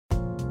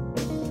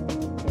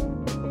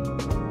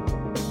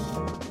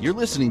You're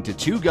listening to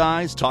Two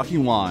Guys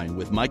Talking Wine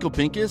with Michael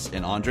Pincus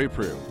and Andre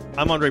Proulx.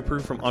 I'm Andre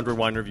Proulx from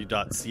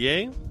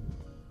AndreWineReview.ca.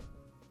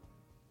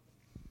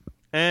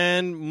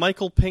 And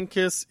Michael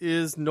Pincus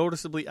is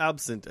noticeably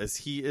absent as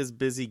he is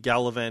busy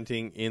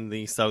gallivanting in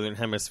the Southern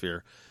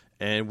Hemisphere.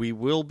 And we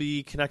will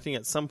be connecting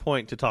at some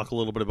point to talk a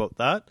little bit about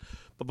that.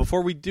 But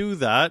before we do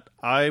that,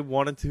 I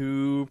wanted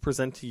to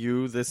present to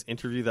you this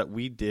interview that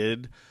we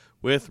did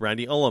with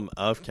Randy Ullom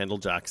of Kendall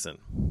Jackson.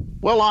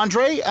 Well,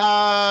 Andre,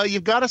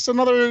 you've got us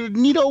another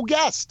neato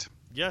guest.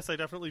 Yes, I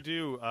definitely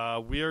do.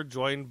 We are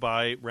joined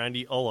by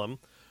Randy Ullom,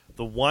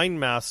 the wine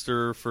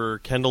master for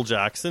Kendall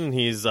Jackson.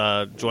 He's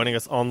joining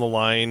us on the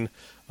line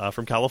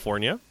from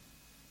California.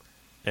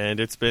 And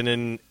it's been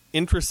an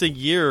interesting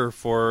year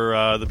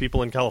for the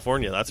people in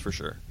California, that's for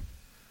sure.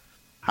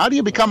 How do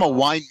you become a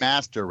wine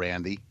master,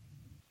 Randy?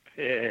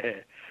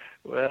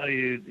 Well,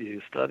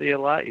 you study a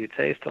lot, you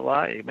taste a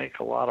lot, you make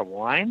a lot of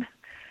wine,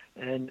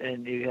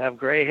 and you have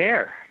gray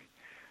hair.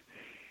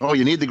 Oh,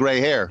 you need the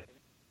gray hair.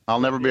 I'll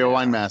never be a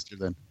wine master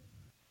then.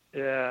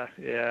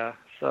 Yeah.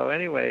 So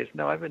anyways,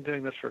 no, I've been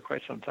doing this for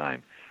quite some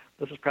time.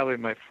 This is probably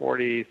my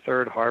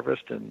 43rd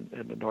harvest in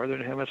the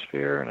Northern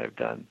Hemisphere, and I've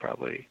done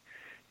probably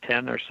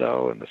 10 or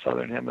so in the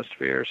Southern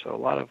Hemisphere. So a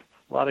lot of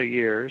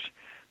years,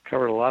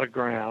 covered a lot of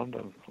ground,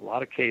 and a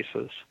lot of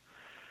cases,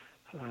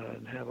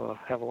 and have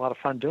a lot of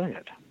fun doing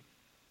it.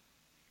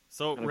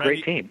 So, and a Randy,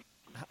 great team.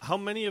 How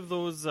many of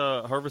those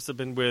harvests have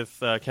been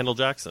with Kendall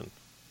Jackson?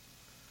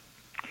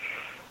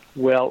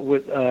 Well,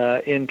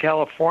 in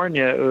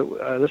California,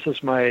 this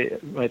is my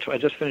I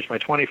just finished my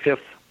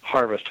 25th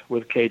harvest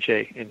with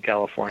KJ in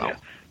California,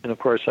 and of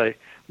course,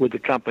 with the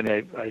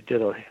company, I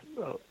did a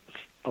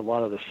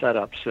lot of the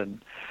setups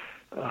in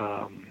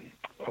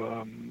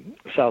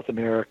South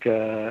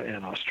America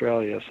and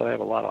Australia, so I have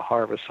a lot of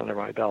harvests under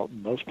my belt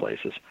in those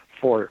places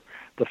for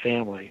the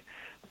family.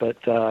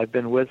 But I've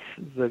been with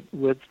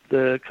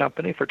the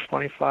company for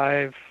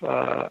 25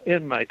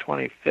 in my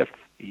 25th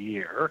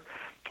year,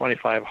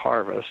 25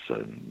 harvests,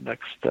 and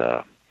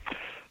the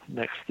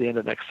end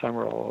of next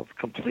summer I'll have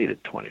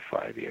completed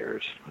 25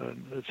 years.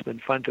 And it's been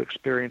fun to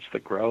experience the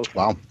growth.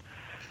 Wow!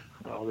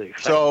 All the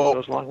excitement that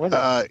goes along with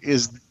it.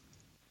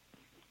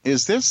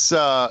 Is this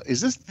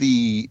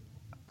the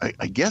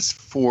I guess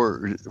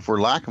for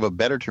lack of a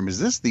better term, is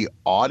this the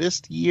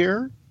oddest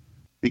year?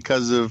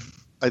 Because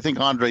of, I think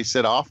Andre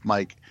said off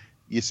mic,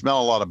 you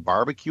smell a lot of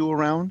barbecue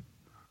around.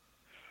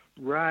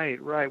 Right.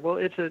 Well,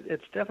 it's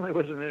definitely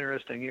was an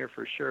interesting year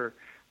for sure.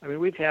 I mean,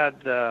 we've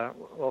had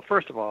well,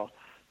 first of all,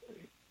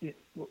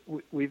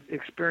 we've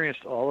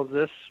experienced all of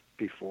this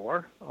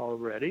before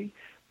already,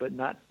 but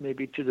not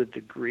maybe to the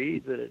degree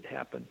that it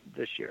happened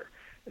this year.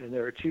 And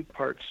there are two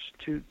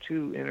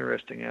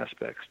interesting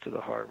aspects to the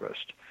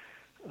harvest.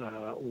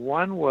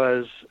 One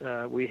was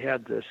we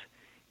had this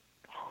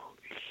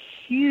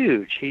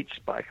huge heat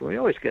spike. We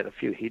always get a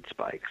few heat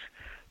spikes,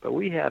 but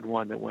we had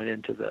one that went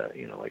into the,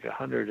 like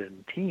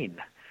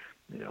 110,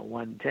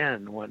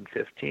 110,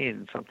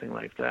 115, something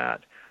like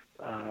that,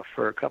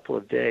 for a couple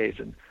of days.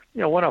 And,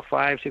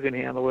 105s you can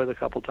handle with a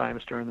couple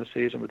times during the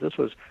season, but this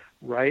was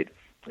right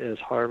as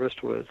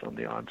harvest was on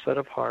the onset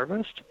of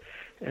harvest.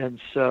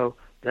 And so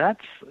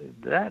that's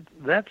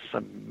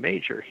some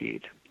major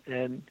heat.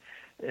 And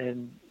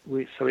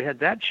we had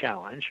that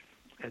challenge,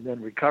 and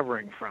then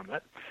recovering from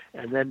it,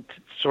 and then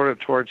sort of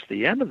towards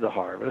the end of the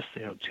harvest,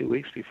 2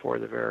 weeks before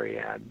the very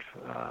end,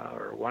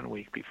 or 1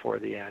 week before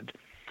the end,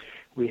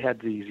 we had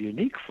these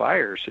unique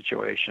fire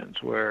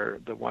situations where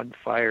the one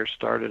fire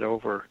started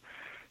over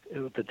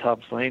the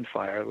Tubbs Lane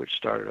fire, which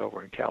started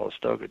over in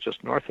Calistoga,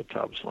 just north of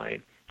Tubbs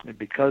Lane, and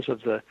because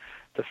of the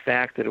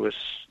fact that it was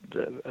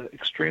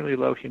extremely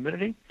low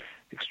humidity,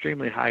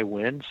 extremely high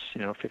winds,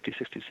 50,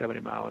 60, 70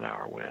 mile an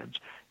hour winds,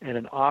 and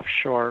an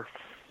offshore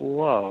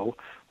flow,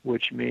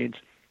 which means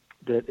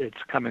that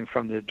it's coming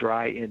from the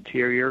dry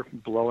interior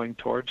blowing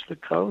towards the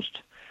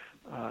coast,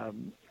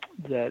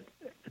 that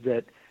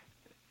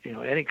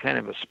any kind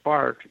of a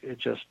spark, it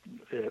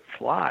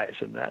flies.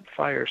 And that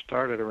fire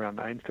started around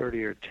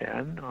 9:30 or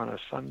 10 on a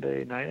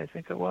Sunday night, I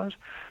think it was,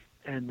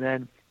 and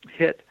then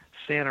hit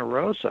Santa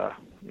Rosa,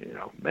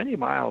 many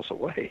miles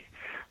away,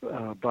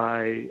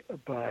 by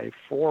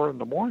 4 in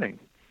the morning.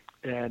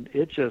 And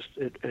it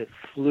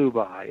flew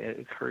by.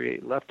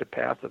 It left a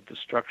path of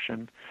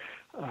destruction.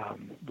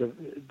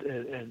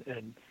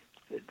 And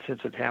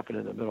since it happened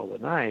in the middle of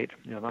the night,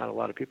 not a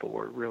lot of people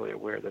were really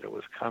aware that it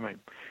was coming.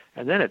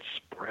 And then it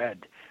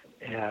spread,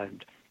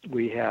 and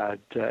we had,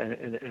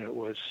 and it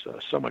was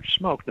so much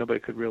smoke, nobody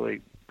could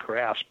really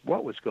grasp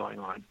what was going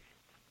on.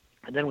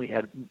 And then we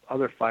had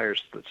other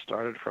fires that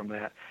started from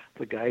that.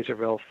 The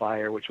Geyserville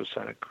fire, which was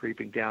kind of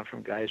creeping down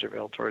from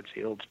Geyserville towards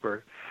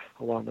Healdsburg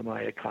along the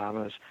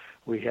Mayacamas.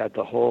 We had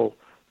the whole,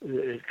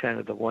 kind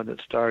of the one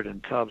that started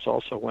in Tubbs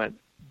also went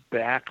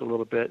back a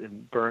little bit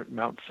and burnt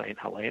Mount St.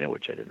 Helena,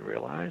 which I didn't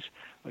realize,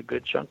 a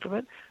good chunk of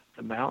it,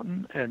 the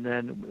mountain. And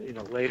then,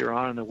 later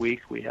on in the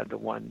week, we had the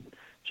one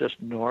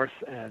just north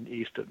and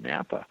east of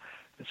Napa.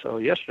 And so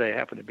yesterday I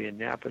happened to be in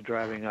Napa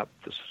driving up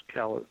the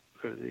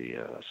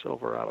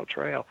Silverado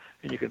Trail,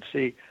 and you can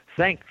see,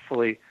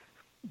 thankfully,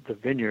 the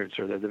vineyards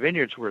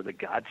were the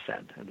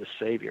godsend and the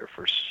savior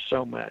for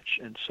so much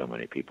and so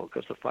many people,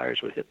 because the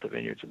fires would hit the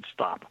vineyards and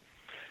stop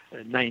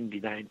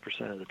 99%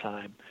 of the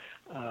time,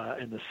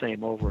 and the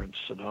same over in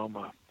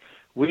Sonoma.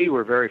 We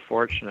were very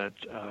fortunate.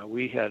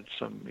 We had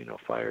some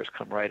fires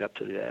come right up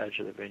to the edge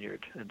of the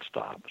vineyard and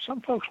stop.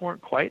 Some folks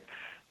weren't quite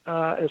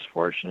as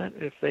fortunate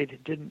if they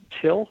didn't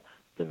till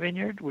the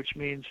vineyard, which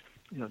means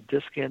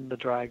disc in the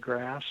dry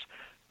grass,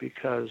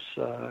 because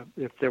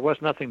if there was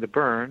nothing to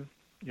burn,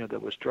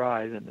 that was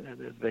dry, then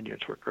the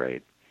vineyards were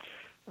great.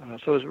 So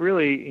it was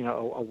really,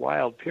 a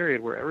wild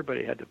period where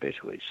everybody had to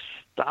basically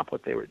stop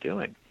what they were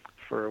doing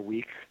for a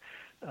week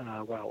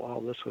while all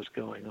this was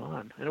going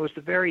on. And it was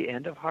the very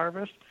end of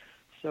harvest,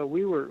 so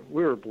we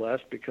were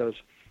blessed because,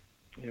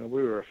 we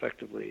were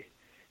effectively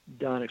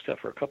done,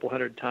 except for a couple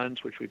hundred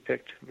tons, which we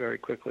picked very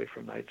quickly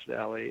from Knights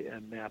Valley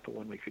and Napa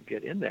when we could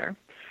get in there.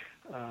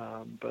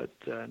 But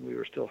we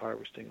were still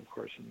harvesting, of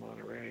course, in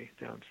Monterey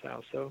down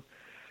south. So,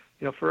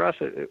 for us,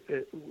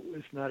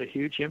 it's not a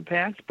huge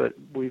impact, but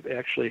we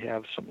actually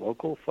have some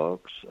local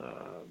folks,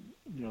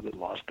 that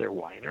lost their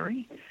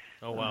winery.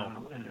 Oh, wow.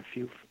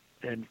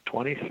 And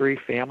 23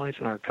 families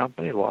in our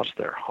company lost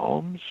their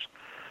homes.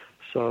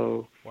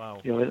 So, wow.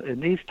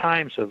 In these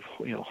times of,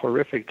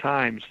 horrific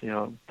times,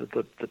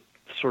 the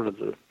sort of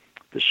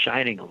the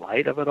shining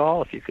light of it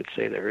all, if you could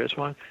say there is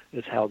one,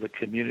 is how the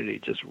community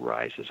just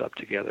rises up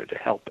together to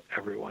help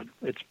everyone.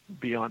 It's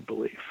beyond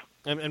belief.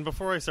 And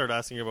before I start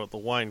asking about the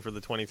wine for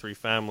the 23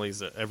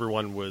 families,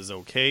 everyone was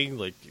okay?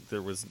 Like,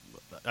 there was...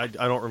 I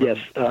don't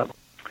remember... Yes,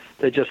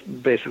 they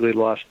just basically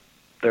lost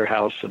their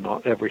house and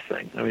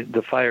everything. I mean,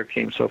 the fire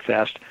came so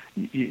fast,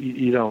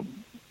 you don't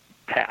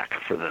pack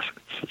for this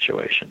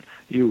situation.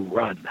 You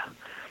run.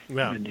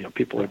 Yeah. And,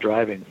 people are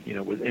driving,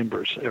 with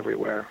embers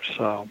everywhere.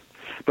 So,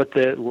 but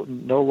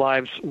no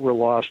lives were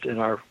lost in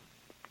our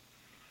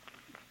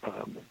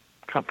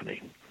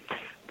company,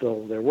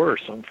 though there were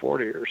some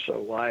 40 or so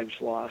lives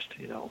lost,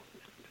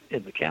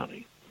 in the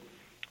county,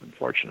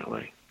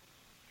 unfortunately.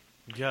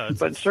 Yeah,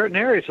 but in certain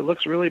areas it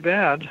looks really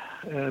bad.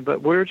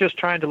 But we're just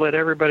trying to let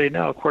everybody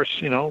know. Of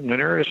course,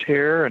 winter is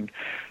here, and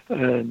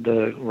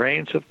the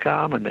rains have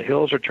come, and the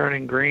hills are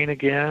turning green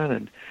again,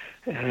 and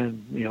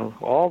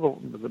all the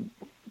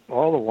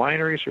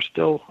wineries are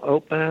still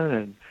open,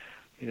 and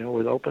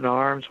with open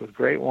arms, with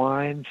great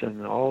wines,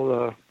 and all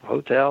the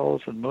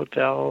hotels and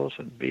motels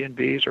and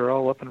B&Bs are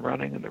all up and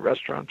running, and the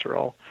restaurants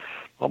are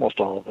almost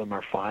all of them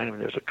are fine. I mean,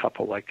 there's a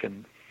couple that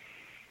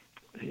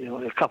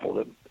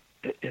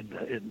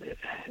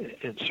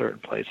in certain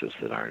places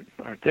that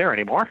aren't there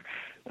anymore.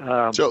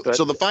 So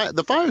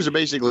the fires are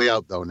basically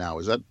out though now.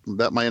 Is that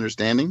my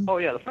understanding? Oh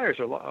yeah, the fires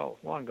are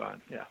long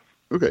gone. Yeah.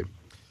 Okay.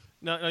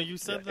 Now you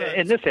said that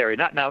in this area,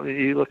 not now.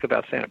 You look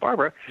about Santa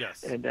Barbara,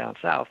 yes, and down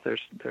south,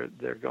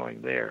 they're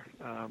going there,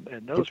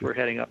 and those were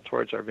heading up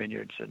towards our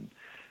vineyards and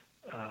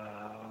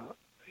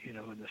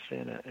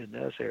in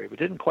those areas, but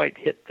didn't quite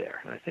hit there.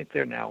 And I think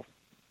they're now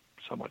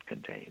somewhat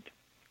contained.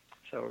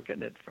 So we're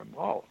getting it from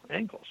all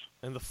angles.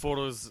 And the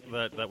photos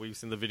that we've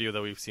seen, the video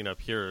that we've seen up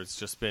here, it's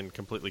just been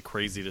completely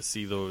crazy to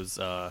see those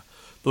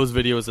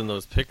videos and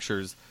those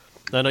pictures.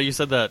 I know you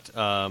said that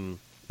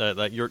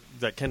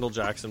that Kendall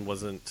Jackson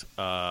wasn't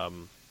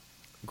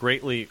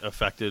greatly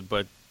affected,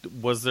 but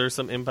was there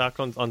some impact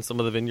on some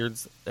of the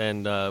vineyards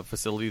and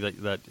facility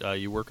that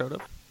you work out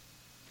of?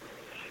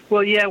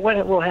 Well, yeah,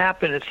 what will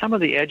happen is some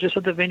of the edges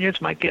of the vineyards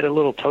might get a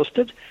little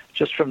toasted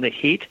just from the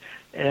heat,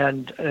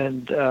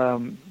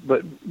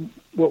 but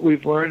what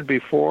we've learned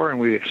before and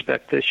we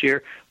expect this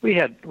year,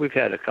 we've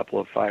had a couple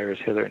of fires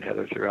hither and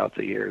hither throughout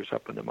the years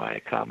up in the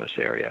Mayacamas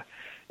area.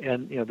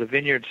 And, the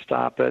vineyards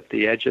stop it,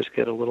 the edges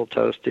get a little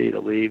toasty, the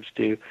leaves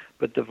do,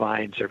 but the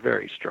vines are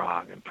very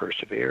strong and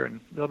persevere, and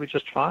they'll be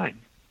just fine.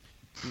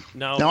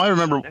 Now I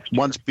remember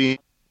once being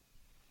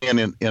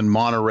in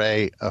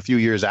Monterey a few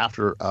years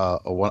after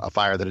a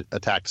fire that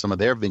attacked some of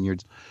their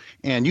vineyards,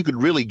 and you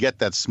could really get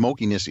that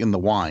smokiness in the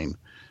wine.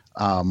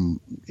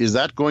 Is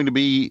that going to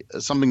be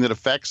something that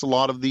affects a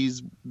lot of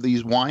these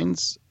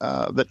wines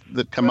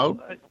that come out?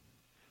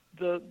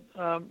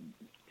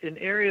 In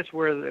areas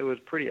where it was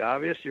pretty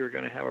obvious you were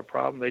going to have a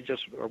problem, they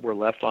just were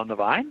left on the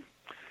vine.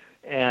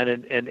 And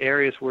in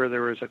areas where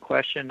there was a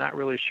question, not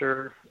really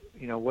sure,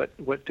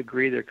 what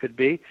degree there could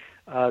be,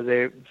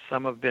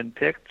 some have been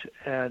picked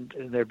and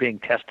they're being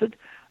tested.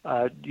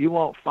 You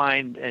won't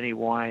find any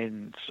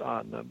wines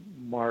on the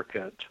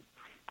market,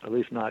 at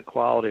least not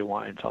quality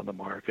wines on the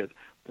market,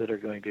 that are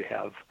going to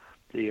have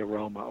the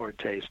aroma or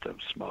taste of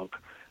smoke.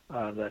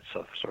 That's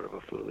a sort of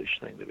a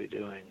foolish thing to be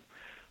doing.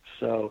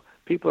 So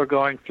people are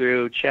going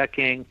through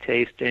checking,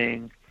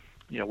 tasting,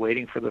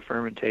 waiting for the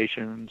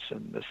fermentations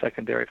and the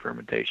secondary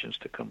fermentations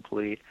to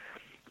complete.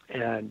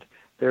 And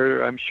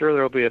I'm sure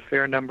there will be a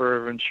fair number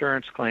of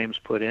insurance claims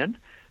put in,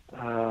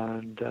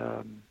 and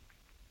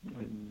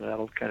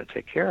that'll kind of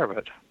take care of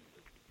it.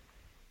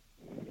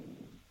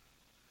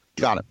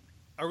 Got it.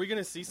 Are we going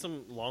to see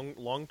some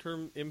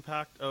long-term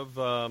impact of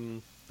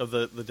of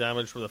the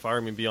damage from the fire? I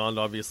mean, beyond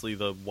obviously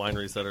the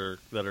wineries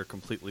that are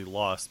completely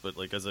lost, but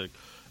like as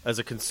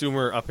a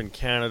consumer up in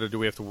Canada, do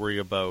we have to worry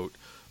about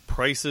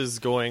prices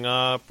going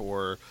up,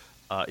 or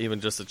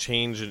even just a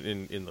change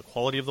in the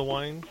quality of the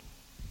wine?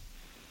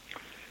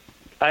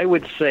 I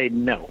would say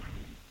no,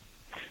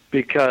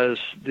 because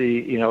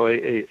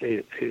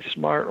a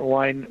smart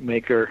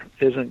winemaker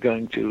isn't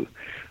going to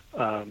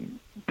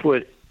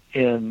put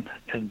in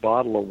and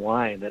bottle a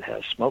wine that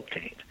has smoke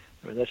taint.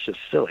 I mean, that's just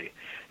silly.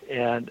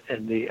 And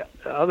the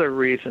other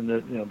reason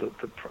that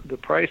the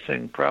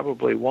pricing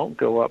probably won't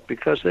go up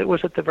because it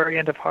was at the very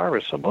end of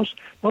harvest. So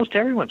most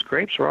everyone's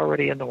grapes are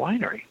already in the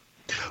winery.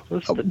 So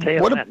this is the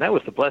tail end. That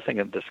was the blessing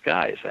in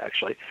disguise,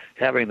 actually,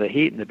 having the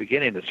heat in the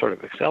beginning that sort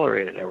of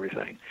accelerated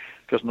everything.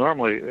 Because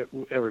normally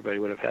everybody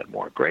would have had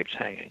more grapes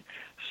hanging.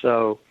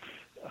 So,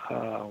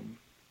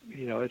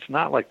 it's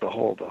not like the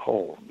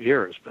whole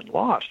year has been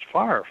lost.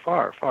 Far,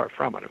 far, far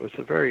from it. It was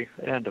the very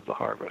end of the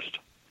harvest.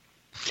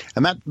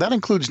 And that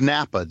includes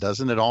Napa,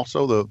 doesn't it?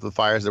 Also, the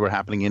fires that were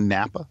happening in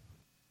Napa.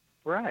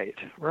 Right.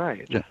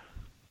 Yeah.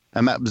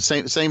 And that the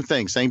same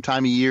thing, same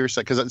time of year.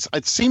 Because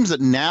it seems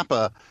that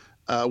Napa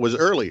was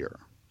earlier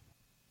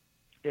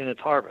in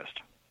its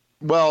harvest.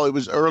 Well, it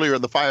was earlier.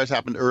 The fires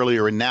happened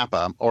earlier in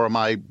Napa, or am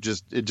I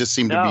just? It just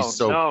seemed to be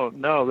so.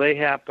 No, they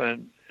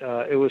happened.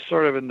 It was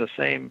sort of in the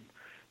same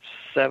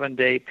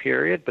 7-day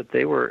period, but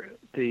they were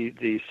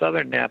the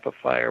southern Napa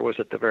fire was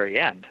at the very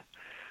end.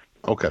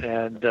 Okay.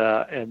 And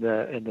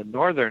the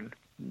northern,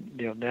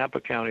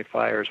 Napa County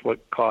fire is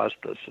what caused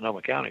the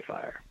Sonoma County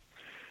fire,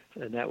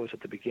 and that was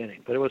at the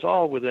beginning. But it was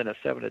all within a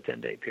 7 to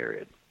 10 day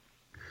period.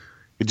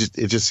 It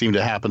just seemed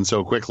to happen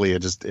so quickly.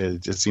 It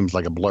just seems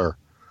like a blur.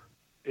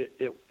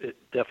 It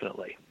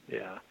definitely,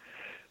 yeah.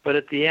 But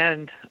at the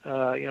end,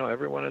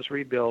 everyone is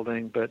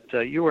rebuilding. But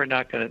you are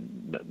not going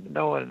to.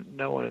 No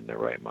one in their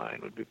right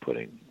mind would be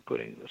putting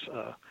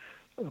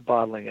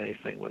bottling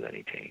anything with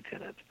any taint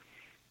in it.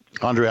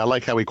 Andre, I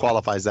like how he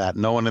qualifies that.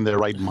 No one in their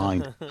right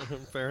mind.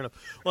 Fair enough.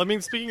 Well, I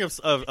mean, speaking of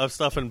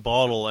stuff in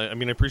bottle, I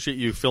appreciate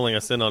you filling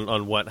us in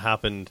on what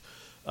happened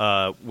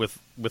with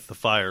the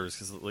fires,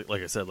 because,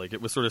 like I said, like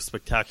it was sort of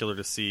spectacular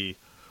to see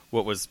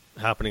what was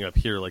happening up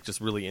here, like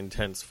just really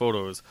intense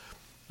photos.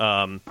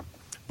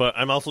 But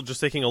I'm also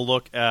just taking a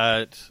look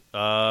at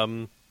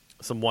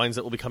some wines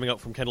that will be coming out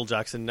from Kendall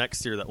Jackson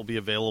next year that will be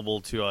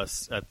available to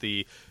us at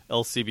the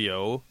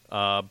LCBO,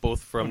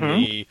 both from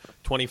the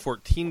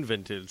 2014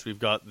 vintage. We've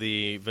got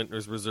the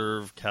Vintners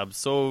Reserve Cab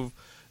Sauv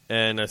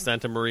and a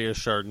Santa Maria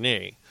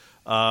Chardonnay.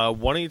 Why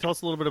don't you tell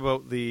us a little bit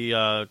about the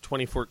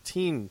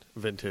 2014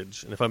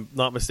 vintage? And if I'm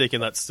not mistaken,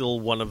 that's still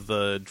one of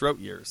the drought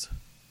years.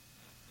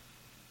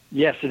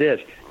 Yes, it is.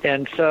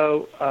 And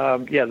so,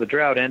 the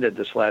drought ended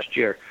this last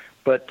year.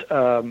 But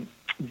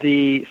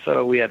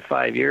so we had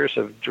 5 years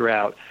of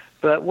drought.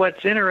 But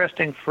what's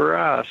interesting for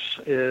us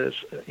is,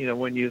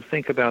 when you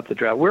think about the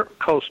drought, we're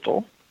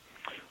coastal.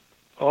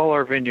 All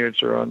our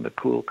vineyards are on the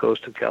cool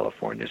coast of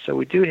California. So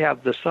we do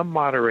have some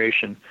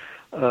moderation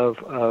of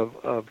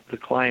the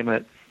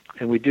climate,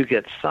 and we do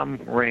get some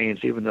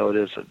rains, even though it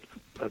is a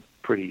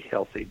pretty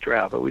healthy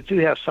drought. But we do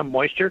have some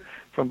moisture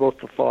from both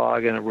the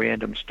fog and a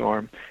random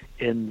storm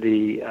in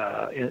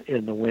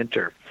the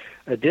winter.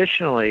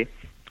 Additionally,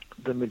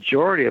 the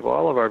majority of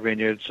all of our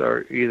vineyards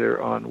are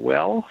either on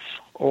wells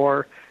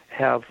or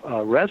have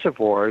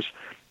reservoirs,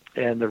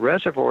 and the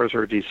reservoirs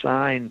are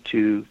designed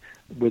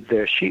with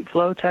their sheet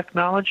flow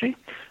technology.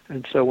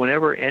 And so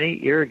whenever any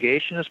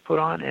irrigation is put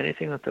on,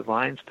 anything that the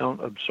vines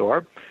don't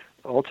absorb,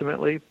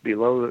 ultimately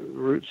below the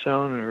root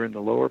zone or in the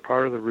lower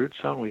part of the root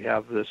zone, we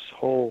have this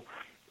whole,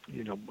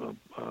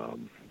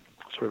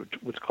 sort of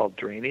what's called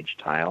drainage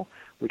tile,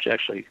 which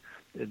actually,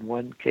 in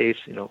one case,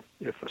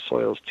 if the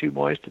soil is too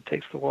moist, it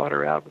takes the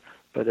water out.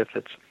 But if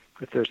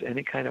there's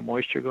any kind of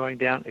moisture going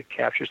down, it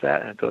captures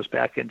that and it goes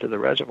back into the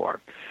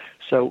reservoir.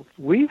 So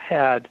we've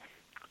had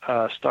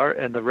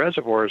and the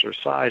reservoirs are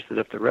sized that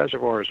if the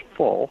reservoir is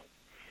full,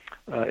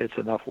 it's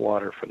enough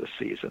water for the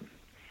season.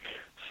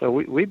 So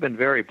we've been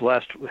very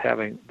blessed with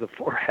having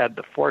had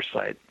the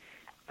foresight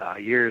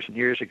years and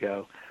years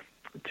ago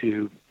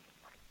to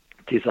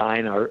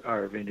design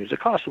our vineyards. It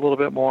costs a little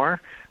bit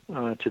more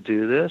to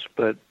do this,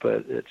 but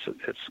it's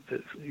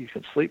you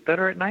can sleep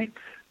better at night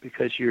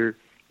because you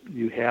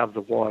have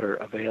the water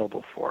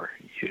available for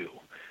you.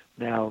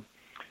 Now,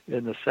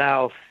 in the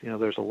south,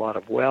 there's a lot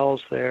of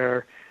wells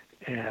there,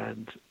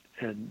 and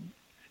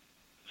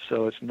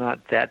so it's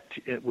not that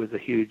with a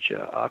huge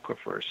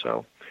aquifer.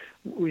 So,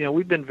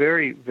 we've been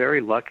very,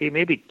 very lucky.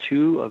 Maybe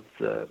 2 of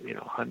the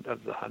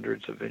of the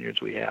hundreds of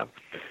vineyards we have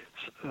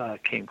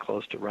came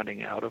close to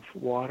running out of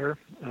water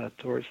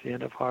towards the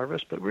end of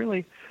harvest, but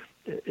really,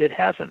 it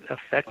hasn't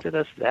affected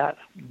us that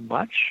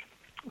much.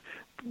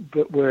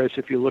 But whereas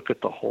if you look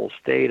at the whole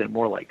state and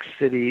more like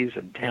cities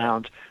and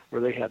towns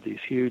where they have these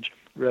huge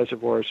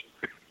reservoirs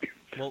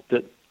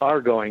that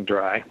are going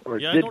dry or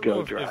did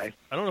go dry,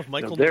 I don't know if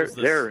Michael knows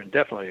this.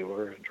 Definitely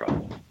we're in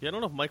trouble. Yeah, I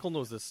don't know if Michael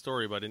knows this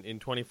story, but in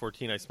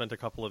 2014 I spent a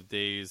couple of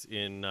days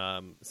in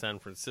San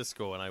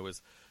Francisco, and I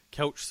was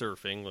couch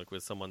surfing, like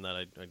with someone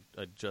that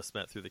I just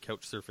met through the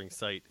couch surfing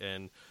site,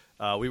 and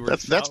we were.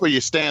 That's where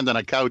you stand on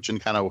a couch and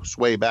kind of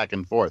sway back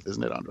and forth,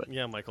 isn't it, Andre?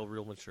 Yeah, Michael,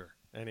 real mature.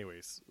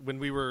 Anyways, when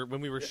we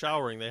were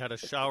showering, they had a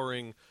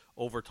showering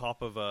over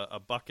top of a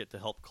bucket to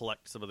help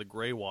collect some of the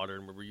gray water,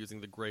 and we were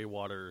using the gray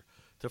water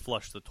to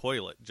flush the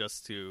toilet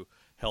just to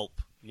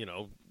help,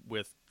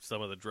 with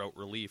some of the drought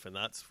relief. And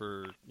that's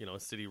for, a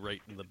city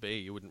right in the bay.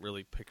 You wouldn't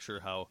really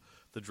picture how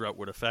the drought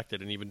would affect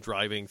it. And even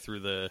driving through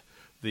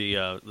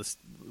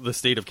the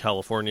state of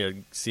California,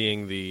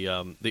 seeing the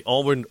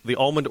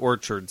almond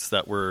orchards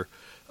that were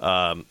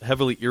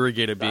heavily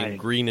irrigated, being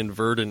green and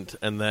verdant,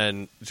 and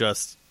then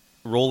just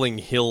rolling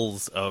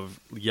hills of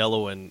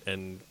yellow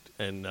and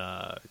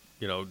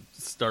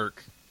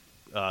stark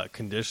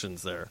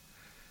conditions there.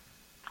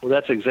 Well,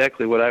 that's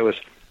exactly what I was,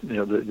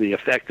 the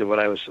effect of what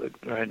I was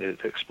trying to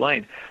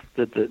explain,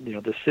 that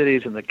the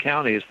cities and the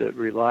counties that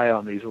rely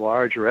on these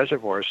large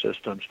reservoir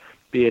systems,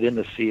 be it in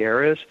the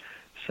Sierras,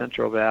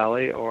 Central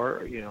Valley,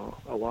 or,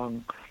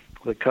 along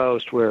the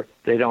coast where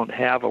they don't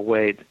have a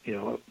way,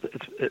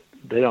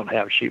 they don't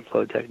have sheet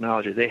flow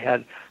technology. They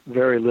had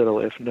very little,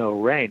 if no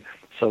rain.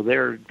 So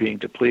they're being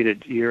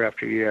depleted year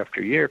after year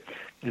after year.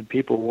 And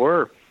people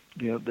were,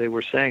 they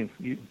were saying,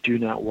 you do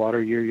not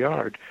water your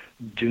yard.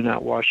 Do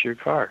not wash your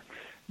car.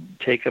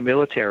 Take a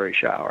military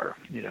shower,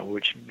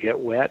 which get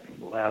wet,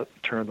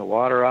 turn the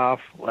water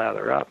off,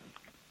 lather up,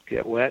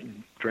 get wet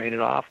and drain it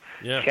off.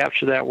 Yeah.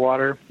 Capture that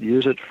water,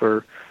 use it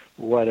for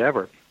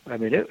whatever. I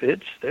mean,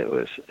 it's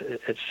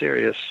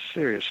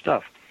serious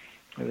stuff.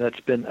 And that's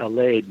been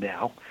allayed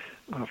now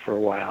for a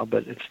while,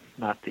 but it's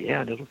not the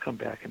end. It'll come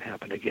back and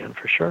happen again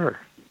for sure.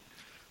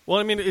 Well,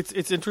 I mean,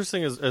 it's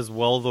interesting as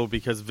well, though,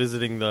 because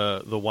visiting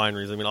the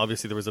wineries. I mean,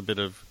 obviously there was a bit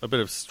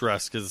of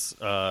stress because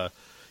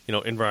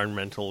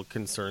environmental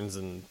concerns,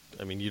 and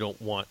I mean, you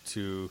don't want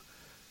to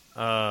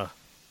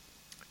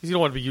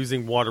be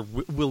using water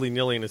willy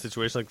nilly in a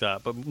situation like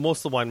that. But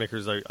most of the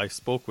winemakers I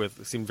spoke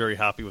with seemed very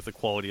happy with the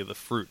quality of the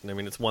fruit, and I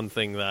mean, it's one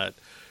thing that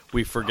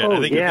we forget.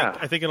 Oh,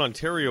 I think in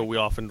Ontario we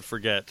often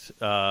forget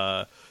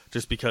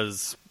just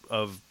because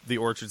of the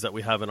orchards that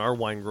we have in our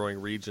wine growing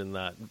region,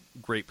 that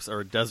grapes are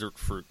a desert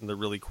fruit and they're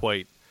really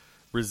quite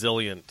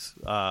resilient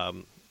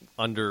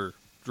under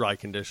dry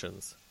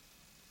conditions.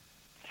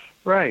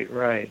 Right.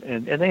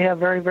 And they have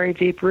very, very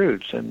deep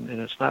roots, and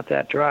it's not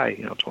that dry,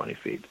 20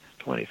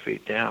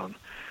 feet down.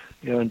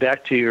 And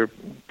back to your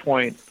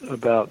point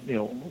about, the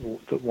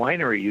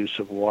winery use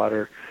of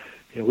water,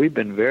 we've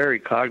been very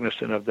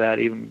cognizant of that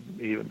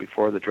even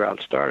before the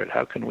drought started.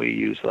 How can we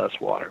use less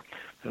water?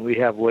 And we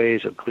have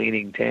ways of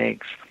cleaning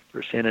tanks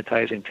or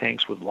sanitizing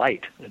tanks with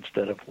light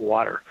instead of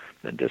water,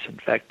 and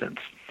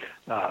disinfectants,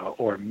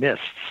 or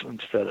mists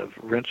instead of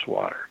rinse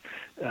water.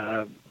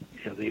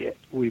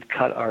 We've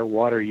cut our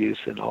water use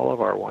in all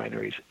of our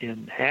wineries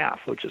in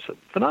half, which is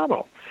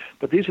phenomenal.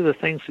 But these are the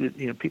things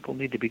that people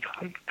need to be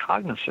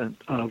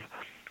cognizant of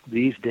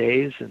these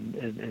days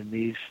and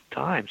these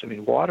times. I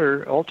mean,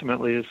 water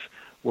ultimately is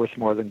worth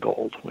more than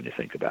gold when you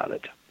think about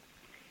it.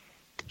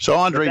 So,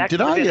 Andre, did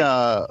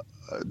I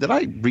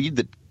read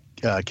that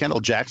Kendall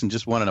Jackson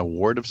just won an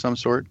award of some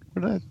sort?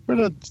 Where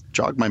did I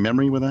jog my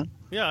memory with that?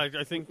 Yeah,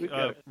 I think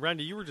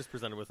Randy, you were just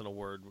presented with an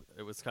award.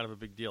 It was kind of a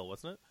big deal,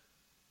 wasn't it?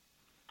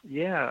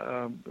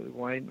 Yeah,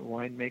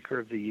 winemaker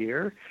of the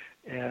year,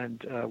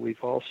 and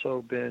we've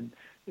also been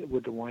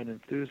with the Wine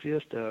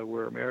Enthusiast.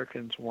 We're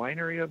Americans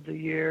Winery of the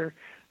Year.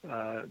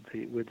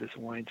 With this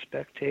Wine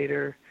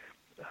Spectator,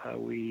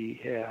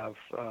 we have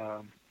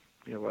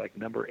like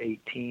number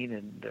 18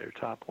 in their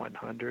top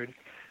 100.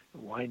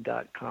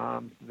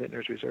 Wine.com,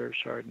 Vintners Reserve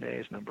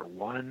Chardonnay is number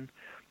 1.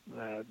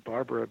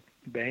 Barbara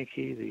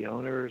Banke, the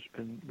owner, has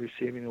been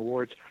receiving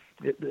awards.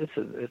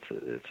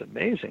 It's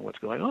amazing what's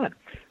going on,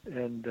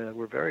 and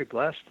we're very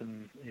blessed.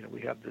 And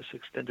we have this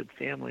extended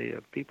family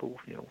of people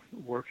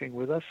working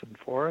with us and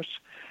for us,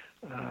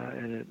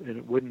 and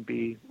it wouldn't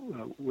be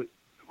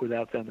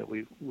without them that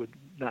we would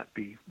not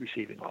be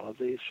receiving all of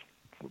these.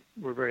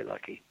 We're very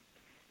lucky.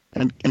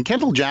 And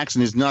Kendall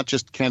Jackson is not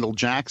just Kendall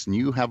Jackson.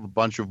 You have a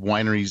bunch of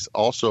wineries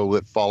also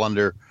that fall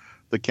under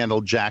the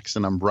Kendall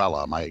Jackson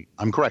umbrella.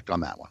 I'm correct on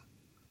that one?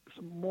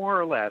 More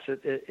or less.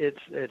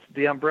 It's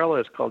the umbrella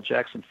is called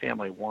Jackson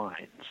Family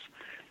Wines,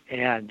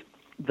 and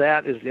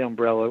that is the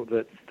umbrella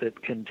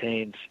that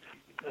contains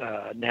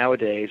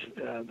nowadays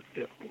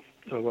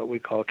what we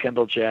call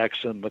Kendall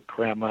Jackson, La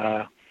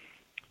Crema,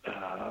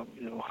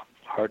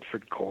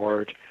 Hartford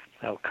Court,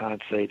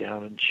 Alcance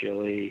down in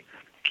Chile,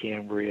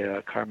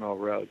 Cambria, Carmel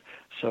Road.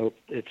 So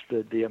it's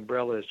the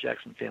umbrella is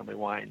Jackson Family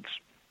Wines.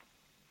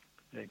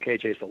 And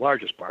KJ is the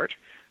largest part,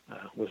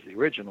 was the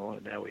original,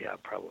 and now we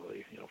have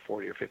probably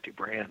 40 or 50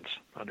 brands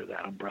under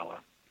that umbrella.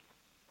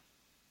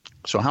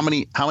 So how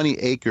many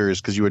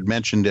acres? Because you had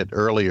mentioned it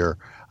earlier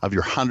of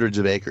your hundreds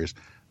of acres.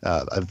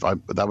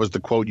 That was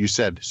the quote you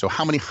said. So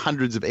how many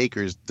hundreds of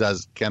acres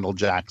does Kendall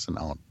Jackson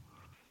own?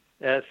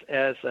 As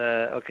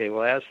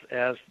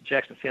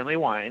Jackson Family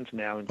Wines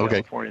now in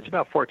California, it's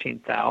about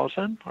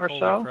 14,000 or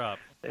so. Crap.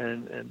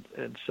 and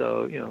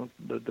so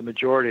the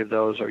majority of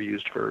those are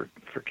used for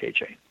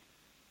KJ.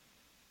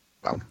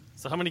 Well,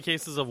 So how many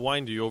cases of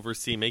wine do you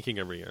oversee making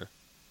every year?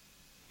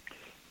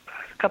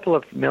 A couple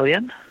of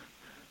million.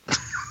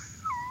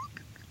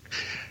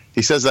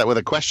 he says that with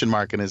a question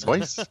mark in his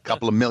voice. A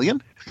couple of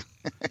million.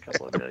 A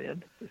couple of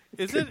million.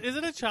 Is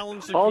it a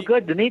challenge to All keep...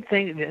 good. The neat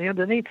thing,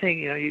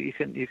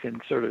 you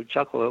can sort of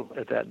chuckle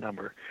at that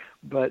number,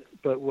 but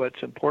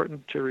what's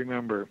important to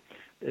remember,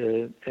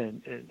 and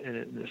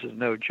this is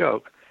no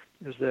joke,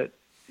 is that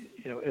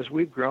as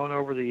we've grown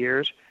over the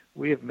years,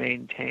 we have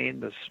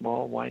maintained the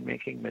small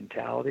winemaking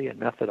mentality and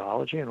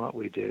methodology in what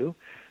we do.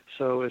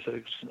 So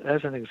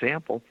as an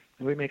example,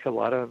 we make a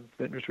lot of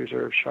Vintners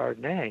Reserve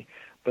Chardonnay,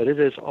 but it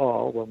is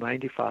all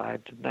 93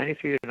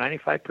 to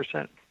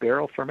 95%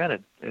 barrel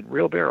fermented in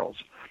real barrels,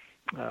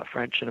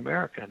 French and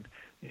American,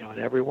 and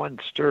every one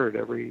stirred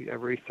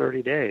every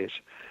 30 days.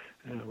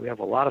 We have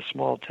a lot of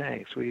small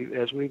tanks.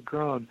 As we've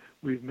grown,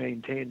 we've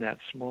maintained that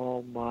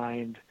small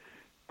mind,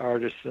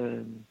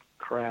 artisan,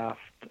 craft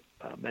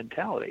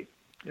mentality.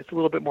 It's a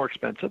little bit more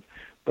expensive,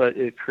 but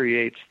it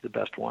creates the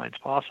best wines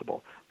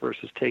possible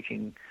versus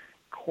taking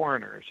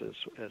corners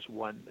as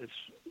one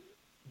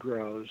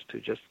grows to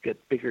just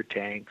get bigger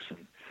tanks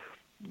and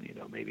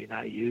maybe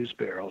not use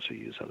barrels or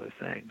use other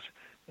things.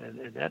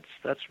 And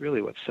that's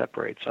really what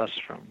separates us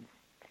from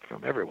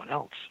everyone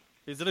else.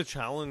 Is it a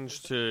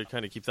challenge to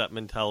kind of keep that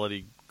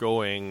mentality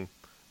going,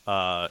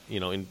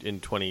 in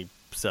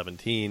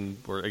 2017,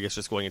 or I guess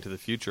just going into the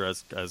future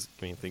as I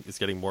think it's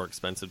getting more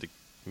expensive to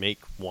make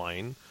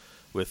wine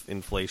with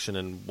inflation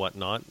and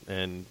whatnot,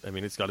 and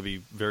it's got to be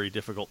very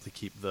difficult to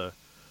keep the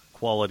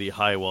quality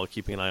high while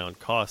keeping an eye on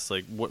costs.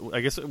 Like,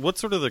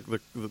 what's the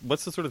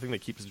sort of thing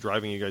that keeps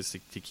driving you guys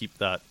to keep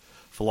that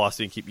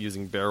philosophy and keep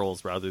using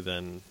barrels rather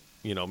than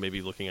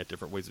maybe looking at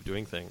different ways of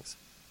doing things?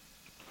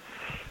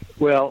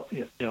 Well,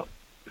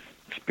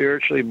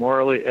 spiritually,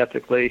 morally,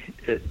 ethically,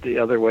 the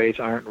other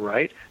ways aren't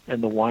right,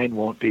 and the wine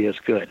won't be as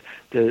good.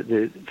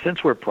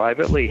 Since we're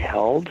privately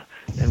held,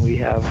 and we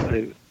have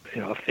a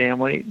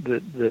family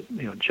that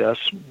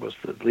Jess was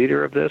the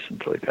leader of this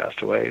until he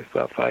passed away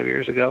about 5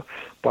 years ago.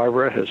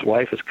 Barbara, his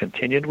wife, has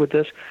continued with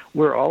this.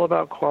 We're all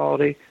about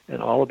quality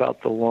and all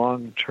about the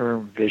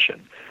long-term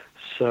vision.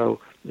 So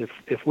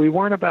if we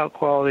weren't about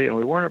quality and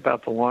we weren't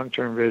about the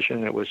long-term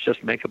vision, it was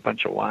just make a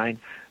bunch of wine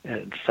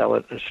and sell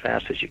it as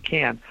fast as you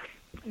can,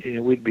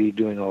 we'd be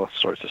doing all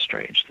sorts of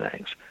strange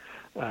things.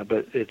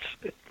 But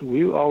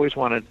we always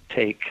want to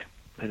take,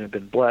 and have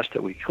been blessed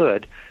that we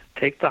could,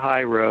 take the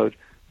high road,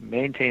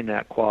 maintain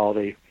that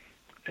quality,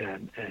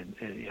 and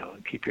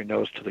keep your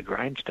nose to the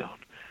grindstone.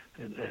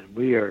 And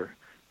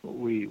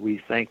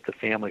we thank the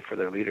family for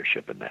their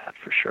leadership in that,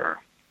 for sure.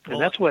 And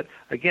that's what,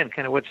 again,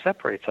 kind of what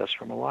separates us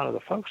from a lot of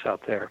the folks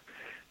out there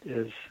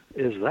is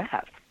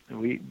that. And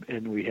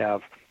we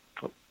have,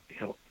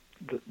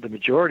 the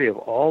majority of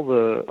all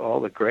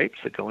the grapes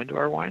that go into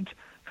our wines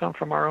come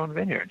from our own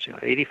vineyards.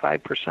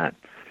 85%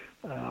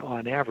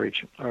 on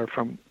average are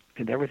from,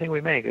 and everything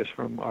we make is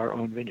from our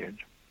own vineyard,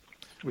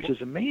 which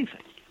is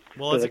amazing.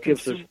 Well, so it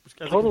gives us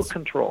total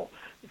control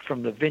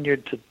from the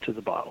vineyard to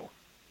the bottle.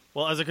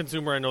 Well, as a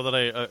consumer, I know that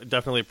I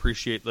definitely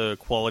appreciate the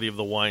quality of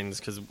the wines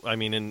because,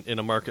 in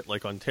a market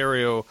like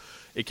Ontario,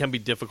 it can be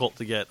difficult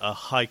to get a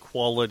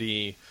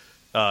high-quality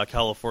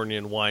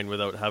Californian wine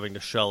without having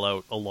to shell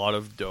out a lot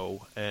of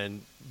dough.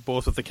 And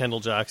both with the Kendall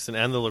Jackson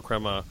and the La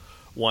Crema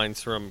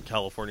wines from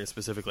California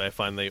specifically, I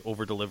find they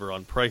over-deliver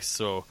on price.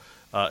 So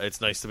it's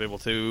nice to be able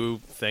to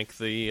thank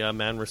the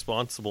man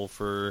responsible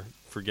for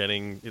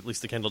getting at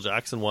least the Kendall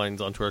Jackson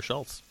wines onto our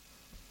shelves.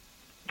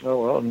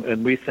 Oh, well,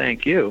 and we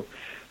thank you.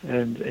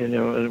 And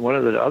and one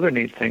of the other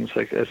neat things,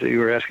 like as you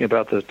were asking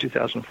about the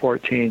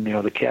 2014,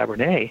 the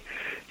Cabernet,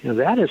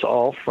 that is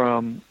all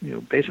from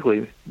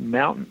basically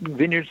mountain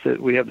vineyards that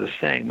we have the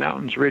saying,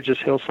 mountains, ridges,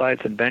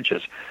 hillsides, and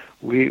benches.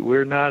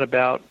 We're not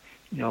about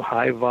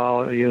high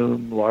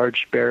volume,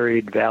 large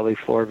buried valley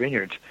floor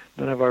vineyards.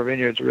 None of our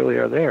vineyards really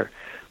are there.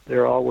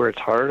 They're all where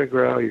it's harder to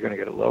grow. You're going to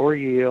get lower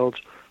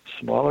yields,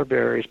 smaller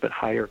berries, but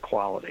higher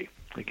quality.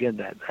 Again,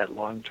 that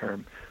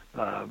long-term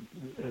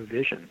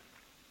vision.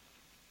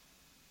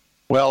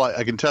 Well,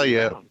 I can tell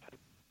you,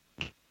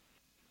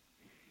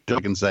 I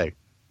can say,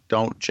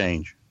 don't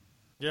change.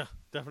 Yeah,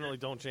 definitely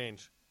don't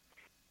change.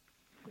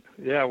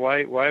 Yeah,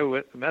 why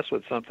mess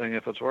with something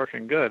if it's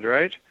working good,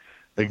 right?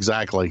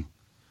 Exactly.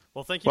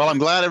 Well, thank you. Well, I'm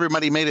glad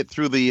everybody made it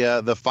through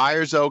the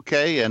fires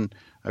okay, and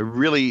I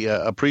really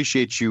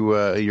appreciate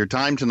your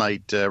time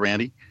tonight,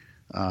 Randy.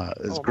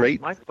 It's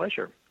great. My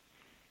pleasure.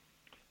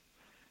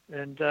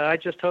 And I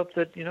just hope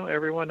that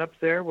everyone up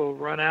there will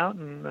run out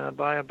and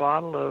buy a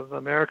bottle of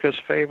America's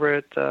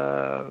favorite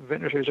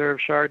Vintners Reserve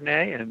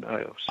Chardonnay. And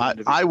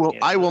I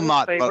will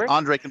not. But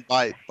Andre can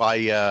buy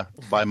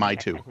my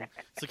two.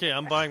 It's okay.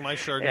 I'm buying my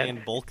Chardonnay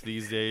in bulk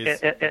these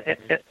days.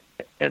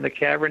 And the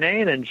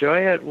Cabernet, and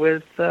enjoy it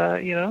with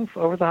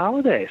over the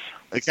holidays.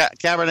 The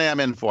Cabernet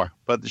I'm in for,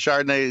 but the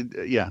Chardonnay,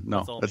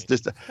 that's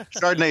just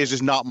Chardonnay is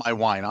just not my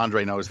wine.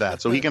 Andre knows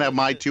that, so he can have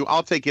my two.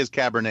 I'll take his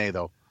Cabernet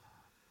though.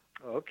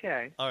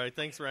 Okay. All right,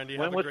 thanks, Randy.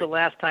 When was the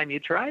last time you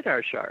tried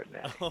our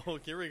Chardonnay? Oh,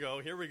 here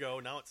we go.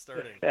 Now it's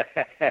starting.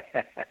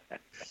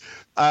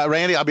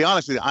 Randy, I'll be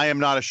honest with you. I am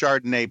not a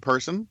Chardonnay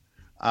person.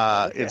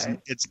 Okay.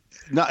 It's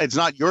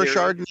not your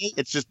Chardonnay.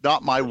 It's just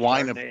not my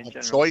wine of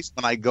choice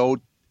when I go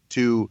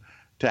to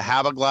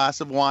have a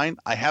glass of wine.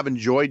 I have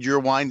enjoyed your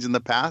wines in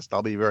the past.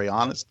 I'll be very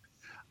honest,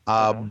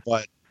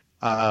 but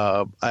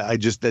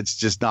it's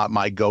just not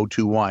my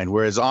go-to wine.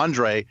 Whereas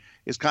Andre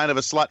is kind of a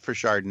slut for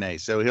Chardonnay,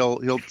 so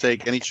he'll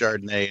take any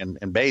Chardonnay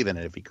and bathe in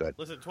it if he could.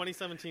 Listen,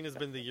 2017 has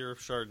been the year of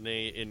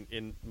Chardonnay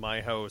in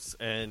my house,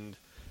 and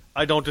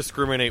I don't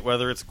discriminate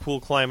whether it's cool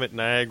climate,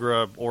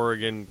 Niagara,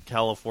 Oregon,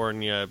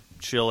 California,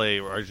 Chile,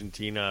 or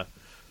Argentina,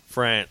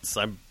 France.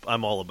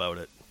 I'm all about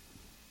it.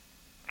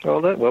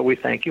 Well, we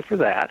thank you for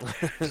that,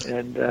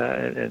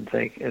 and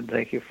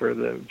thank you for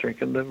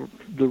drinking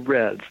the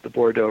reds, the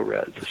Bordeaux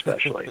reds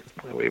especially.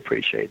 We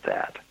appreciate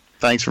that.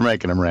 Thanks for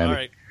making them, Randy. All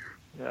right.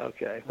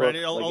 Okay. Randy,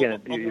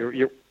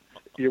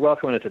 you're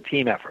welcome, and it's a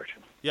team effort.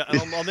 Yeah,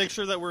 and I'll make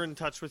sure that we're in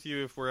touch with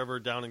you if we're ever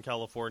down in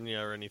California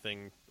or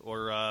anything.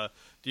 Or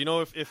do you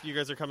know if you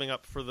guys are coming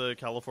up for the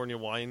California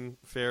Wine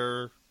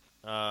Fair?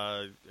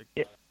 I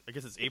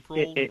guess it's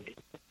April.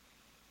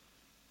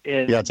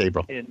 It's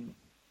April.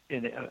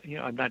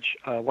 I'm not.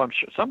 I'm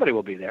sure somebody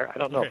will be there. I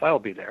don't know if I will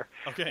be there.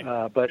 Okay.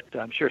 But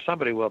I'm sure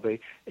somebody will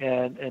be.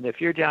 And if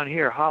you're down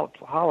here,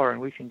 holler,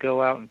 and we can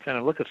go out and kind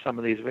of look at some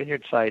of these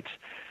vineyard sites,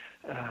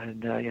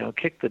 and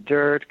kick the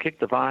dirt, kick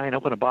the vine,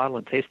 open a bottle,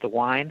 and taste the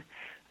wine,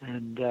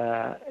 and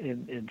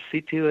in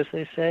situ, as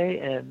they say.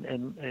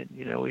 And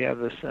we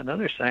have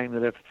another saying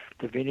that if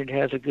the vineyard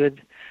has a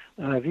good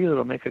view,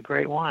 it'll make a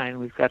great wine.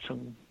 We've got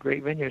some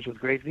great vineyards with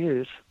great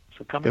views.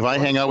 So come. If I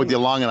hang out with you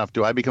long enough,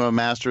 do I become a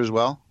master as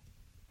well?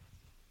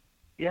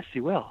 Yes,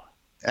 you will.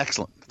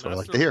 Excellent. That's what I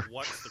like to hear.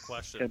 What's the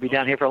question? Going to be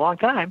down here for a long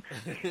time.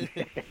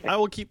 I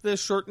will keep this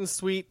short and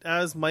sweet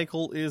as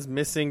Michael is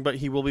missing, but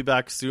he will be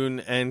back soon.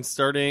 And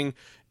starting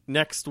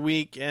next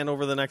week and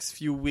over the next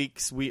few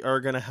weeks, we are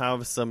going to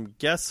have some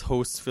guest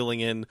hosts filling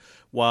in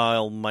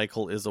while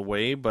Michael is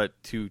away. But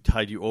to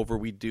tide you over,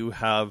 we do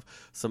have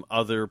some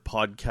other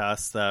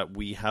podcasts that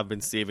we have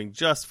been saving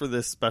just for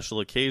this special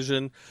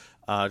occasion.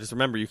 Just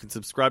remember, you can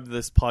subscribe to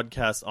this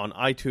podcast on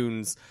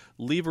iTunes,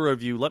 leave a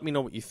review, let me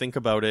know what you think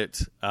about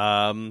it.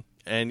 And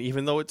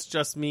even though it's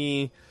just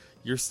me,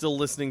 you're still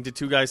listening to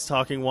Two Guys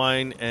Talking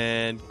Wine,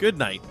 and good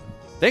night.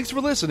 Thanks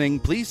for listening.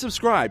 Please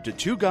subscribe to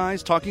Two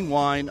Guys Talking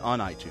Wine on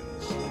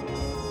iTunes.